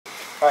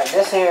Alright,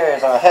 this here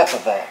is our Hepa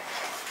vac.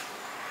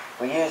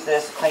 We use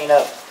this to clean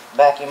up,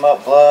 vacuum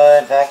up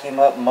blood, vacuum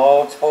up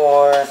mold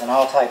spores, and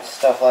all types of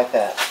stuff like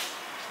that.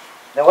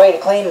 The way to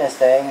clean this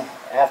thing,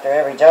 after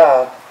every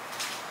job,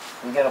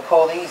 you're going to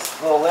pull these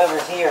little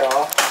levers here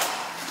off,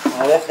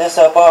 and lift this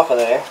up off of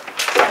there,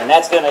 and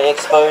that's going to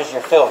expose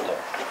your filter.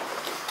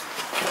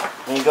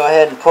 Then you go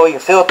ahead and pull your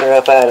filter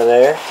up out of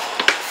there,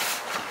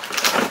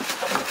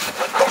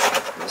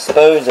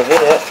 dispose of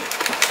it.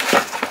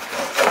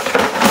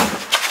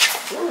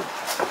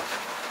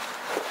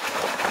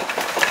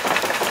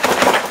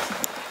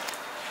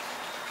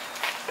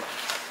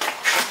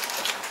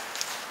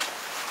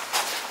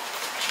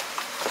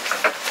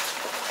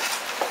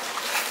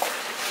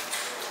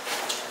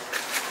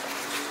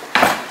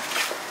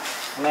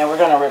 And then we're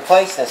going to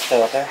replace this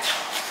filter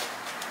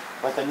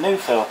with a new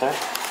filter.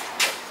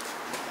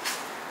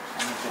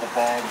 Let me get a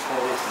bag and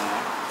put this in.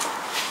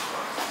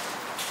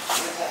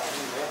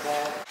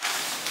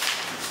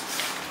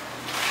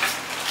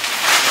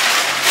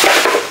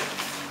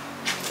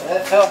 So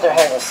that filter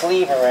has a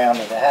sleeve around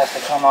it that has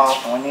to come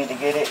off, and we need to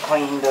get it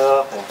cleaned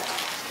up.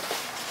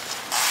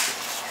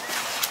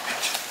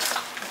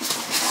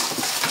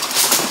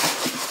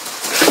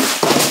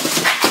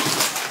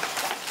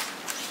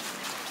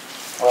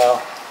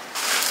 Well,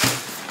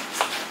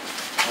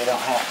 we don't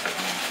have to.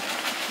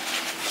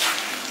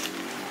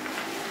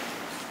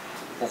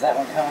 Does that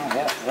one come?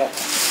 Yep.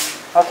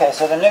 Okay,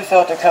 so the new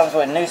filter comes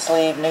with a new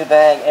sleeve, new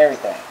bag,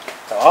 everything.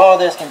 So all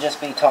this can just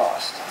be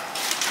tossed.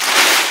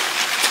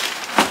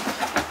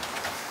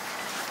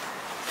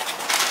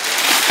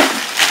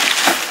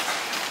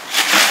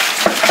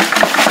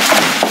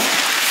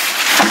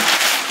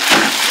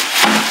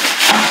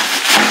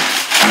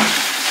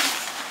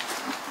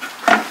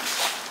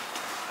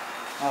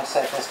 I'm going to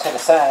set this to the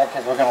side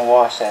because we're going to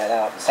wash that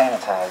out and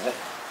sanitize it.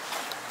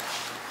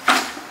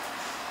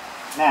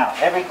 Now,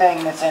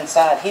 everything that's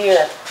inside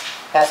here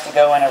has to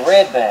go in a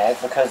red bag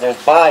because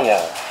there's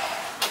bio.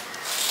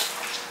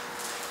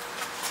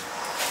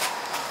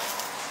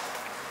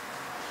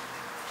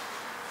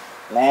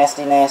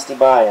 Nasty, nasty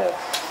bio.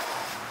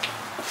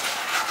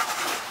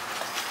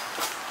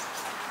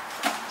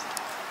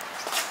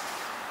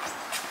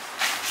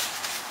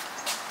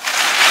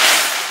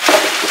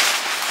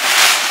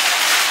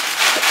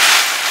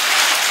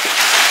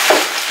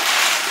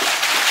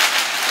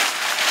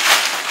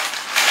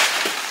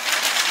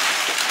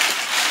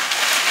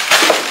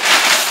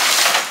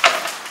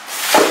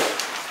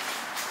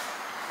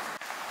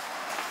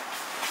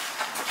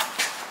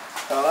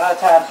 So a lot of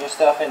times your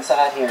stuff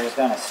inside here is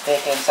going to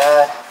stick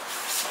inside.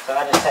 So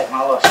I just take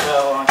my little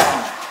shovel and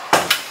kind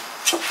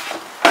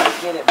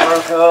of get it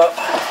broke up.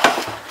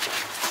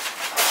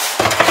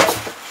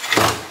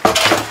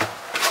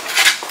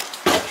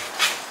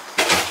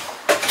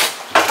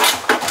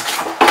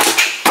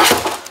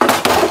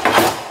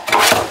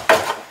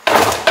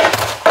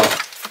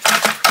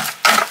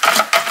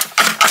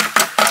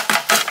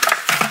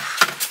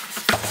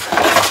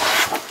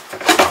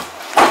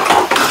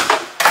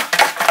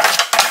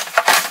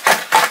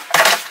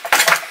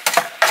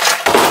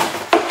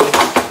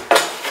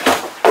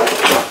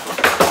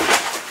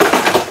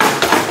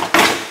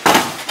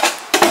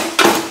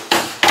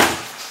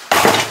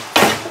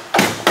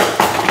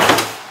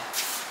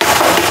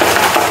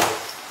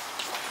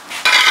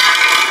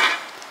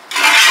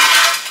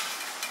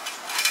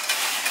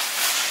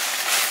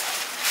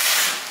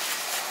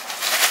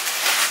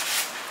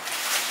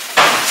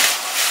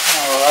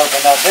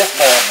 Open up this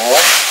bad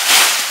boy.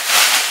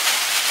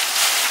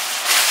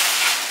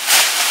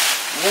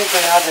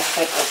 Usually I'll just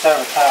stick this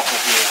over top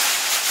of here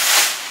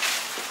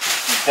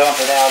and dump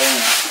it out in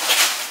it.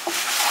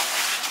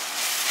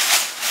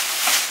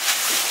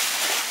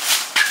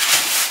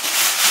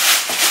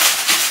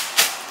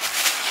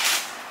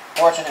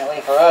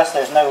 Fortunately for us,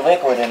 there's no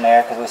liquid in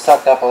there because we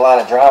sucked up a lot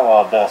of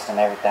drywall dust and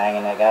everything,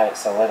 and it got it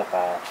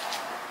solidified.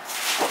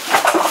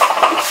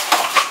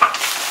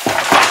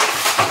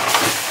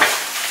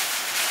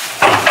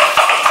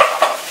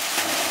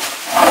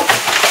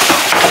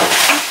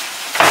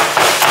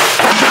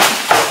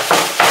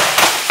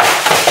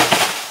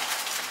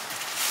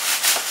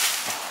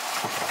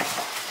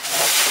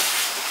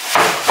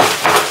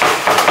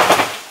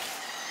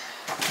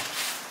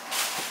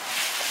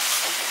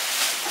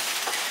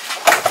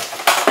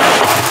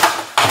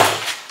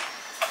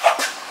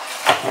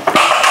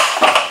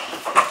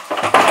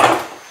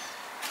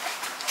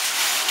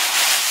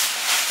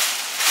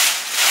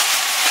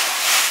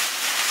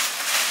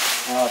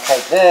 And I'll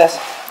take this,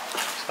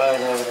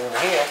 expose it over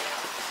here.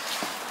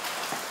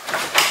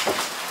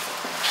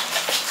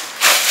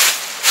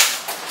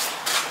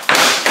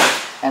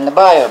 And the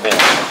bio bin.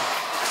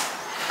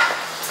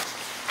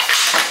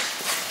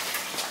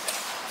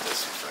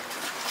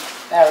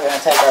 Now we're going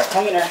to take our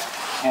cleaner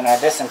and our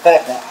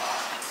disinfectant,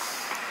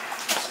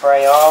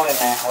 spray all in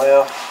there.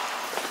 Well,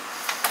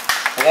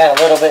 we got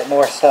a little bit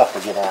more stuff to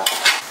get out.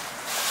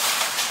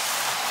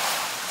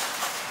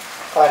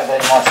 Quite a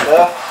bit more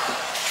stuff.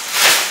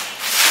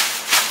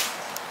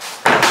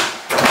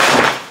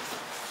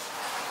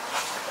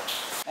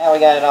 Now we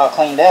got it all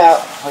cleaned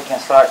out, we can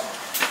start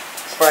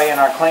spraying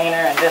our cleaner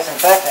and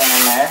disinfectant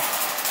in there.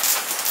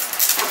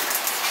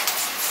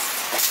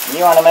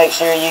 You want to make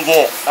sure you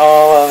get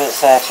all of it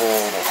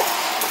saturated.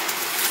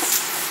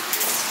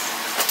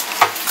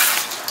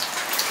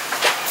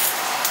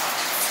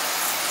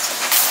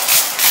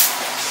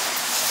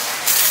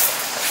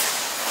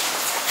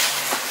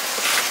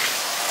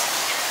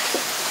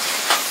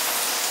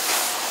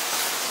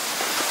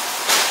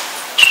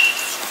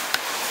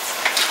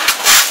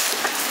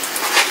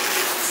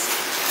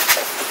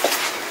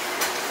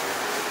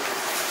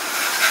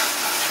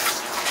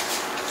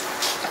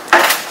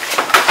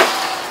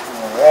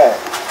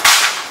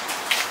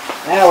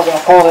 Now we're going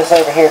to pull this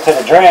over here to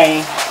the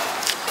drain,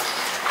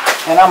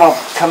 and I'm going to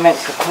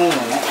commence the cleaning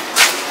it.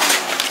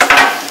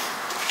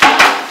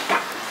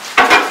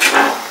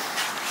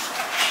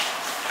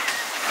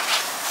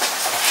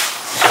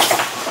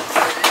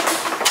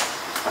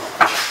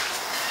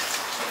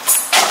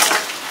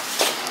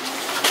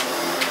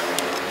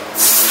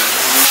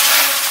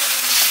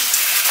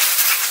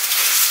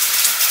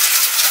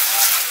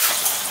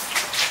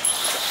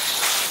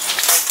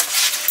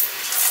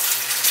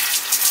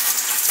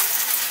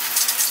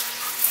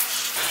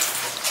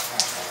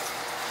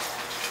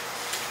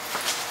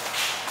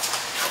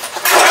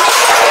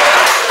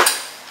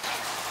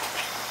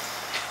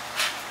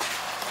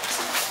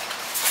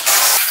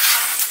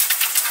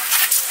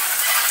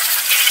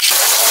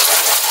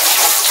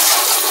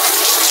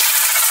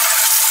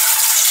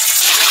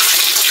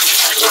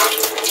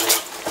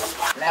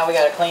 Now we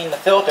got to clean the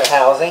filter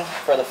housing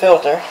for the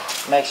filter,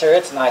 make sure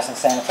it's nice and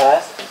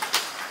sanitized.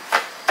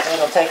 Then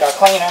we'll take our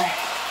cleaner,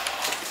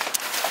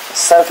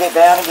 soak it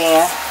down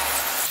again.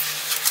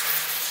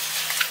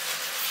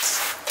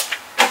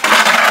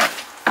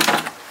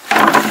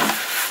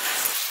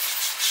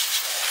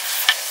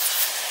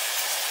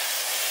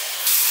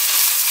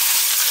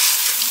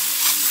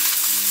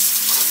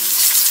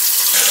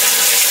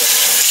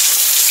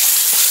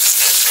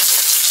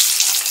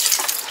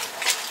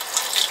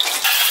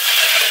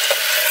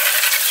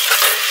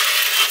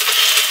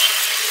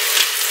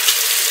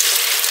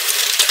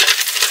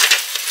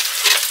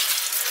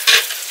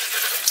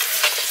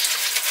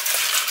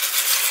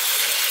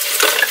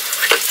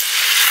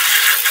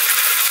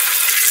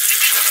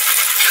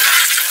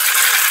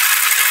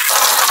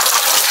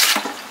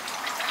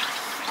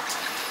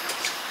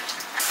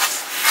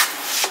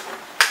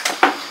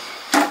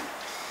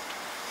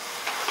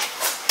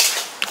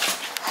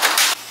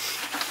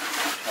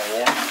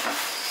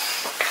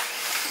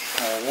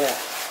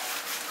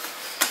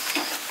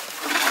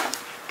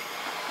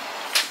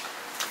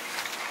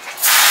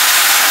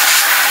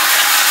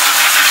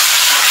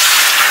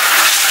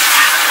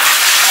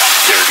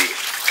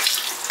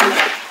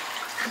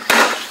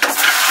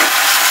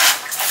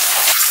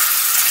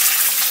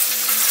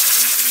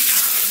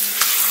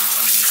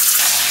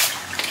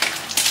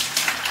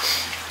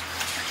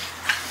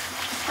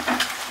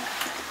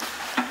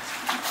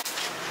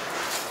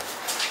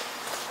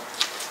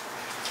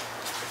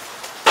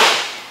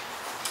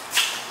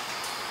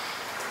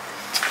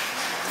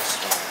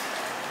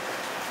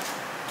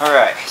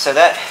 Alright, so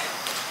that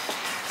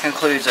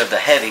concludes of the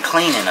heavy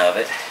cleaning of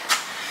it.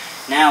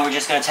 Now we're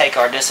just going to take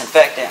our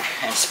disinfectant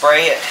and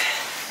spray it.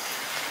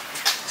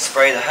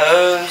 Spray the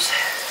hose.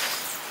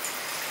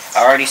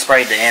 I already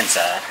sprayed the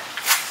inside.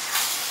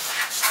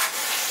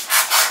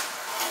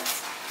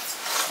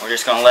 We're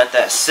just going to let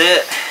that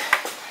sit.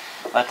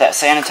 Let that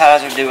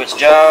sanitizer do its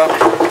job.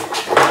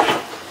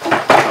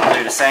 I'll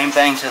do the same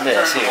thing to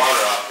this here.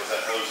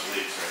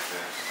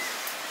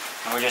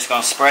 We're just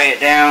going to spray it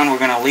down. We're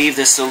going to leave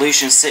this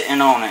solution sitting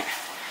on it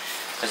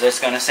because it's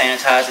going to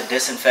sanitize it,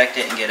 disinfect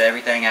it, and get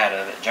everything out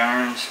of it.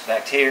 Germs,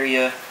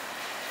 bacteria,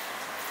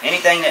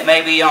 anything that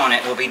may be on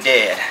it will be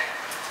dead.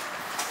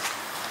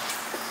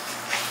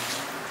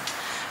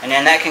 And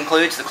then that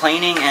concludes the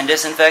cleaning and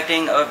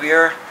disinfecting of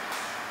your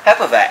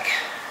Hepa vac.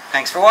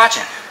 Thanks for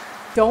watching.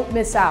 Don't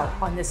miss out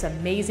on this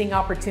amazing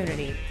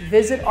opportunity.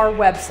 Visit our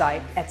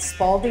website at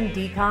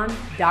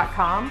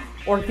spaldingdecon.com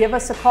or give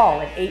us a call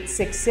at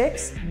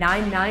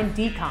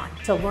 866-99-DECON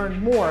to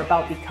learn more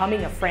about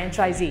becoming a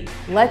franchisee.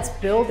 Let's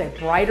build a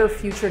brighter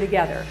future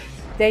together.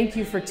 Thank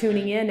you for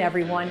tuning in,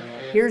 everyone.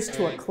 Here's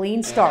to a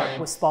clean start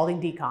with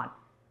Spalding Decon.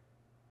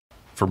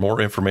 For more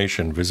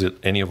information, visit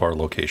any of our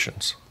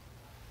locations.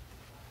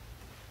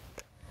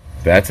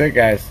 That's it,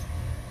 guys.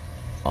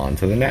 On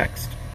to the next.